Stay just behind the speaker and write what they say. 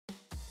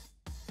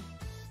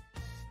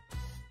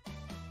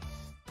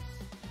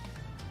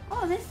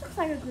Oh, this looks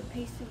like a good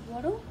piece of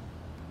wattle.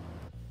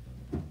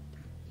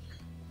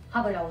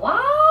 I'll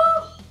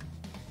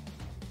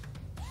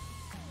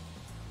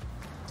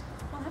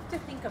have to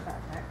think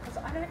about that because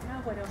I don't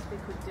know what else we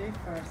could do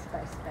for a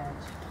space badge.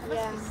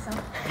 There must be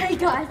something. Hey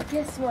guys,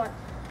 guess what?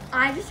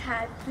 I just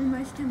had the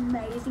most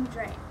amazing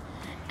dream,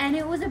 and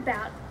it was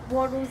about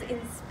wattles in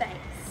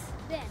space.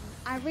 Then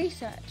I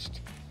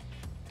researched,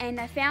 and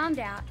I found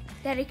out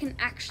that it can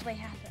actually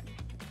happen.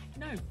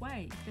 No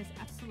way. There's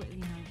absolutely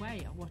no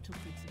way a wattle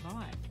could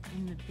survive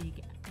in the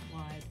big,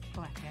 wide,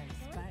 blackout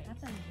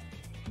space.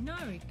 No,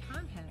 it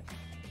can't have.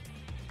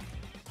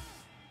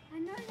 I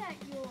know that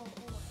you're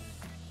always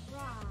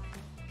right,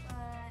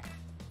 but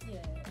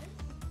Yes.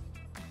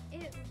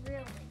 it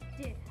really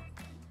did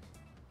happen.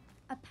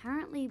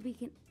 Apparently we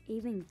can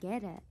even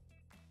get it.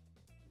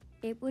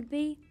 It would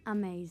be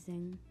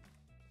amazing.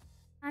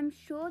 I'm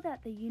sure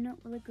that the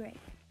unit will agree.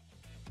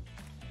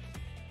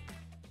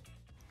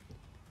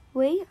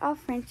 We are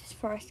French's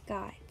Forest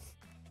Guides.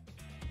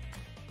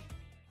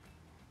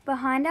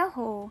 Behind our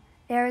hall,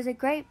 there is a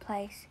great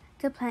place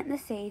to plant the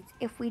seeds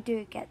if we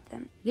do get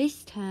them.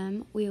 This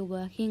term, we are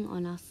working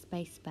on our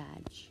space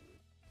badge.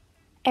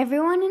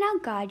 Everyone in our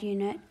guide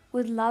unit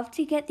would love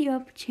to get the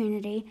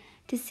opportunity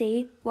to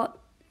see what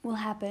will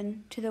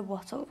happen to the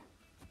wattle.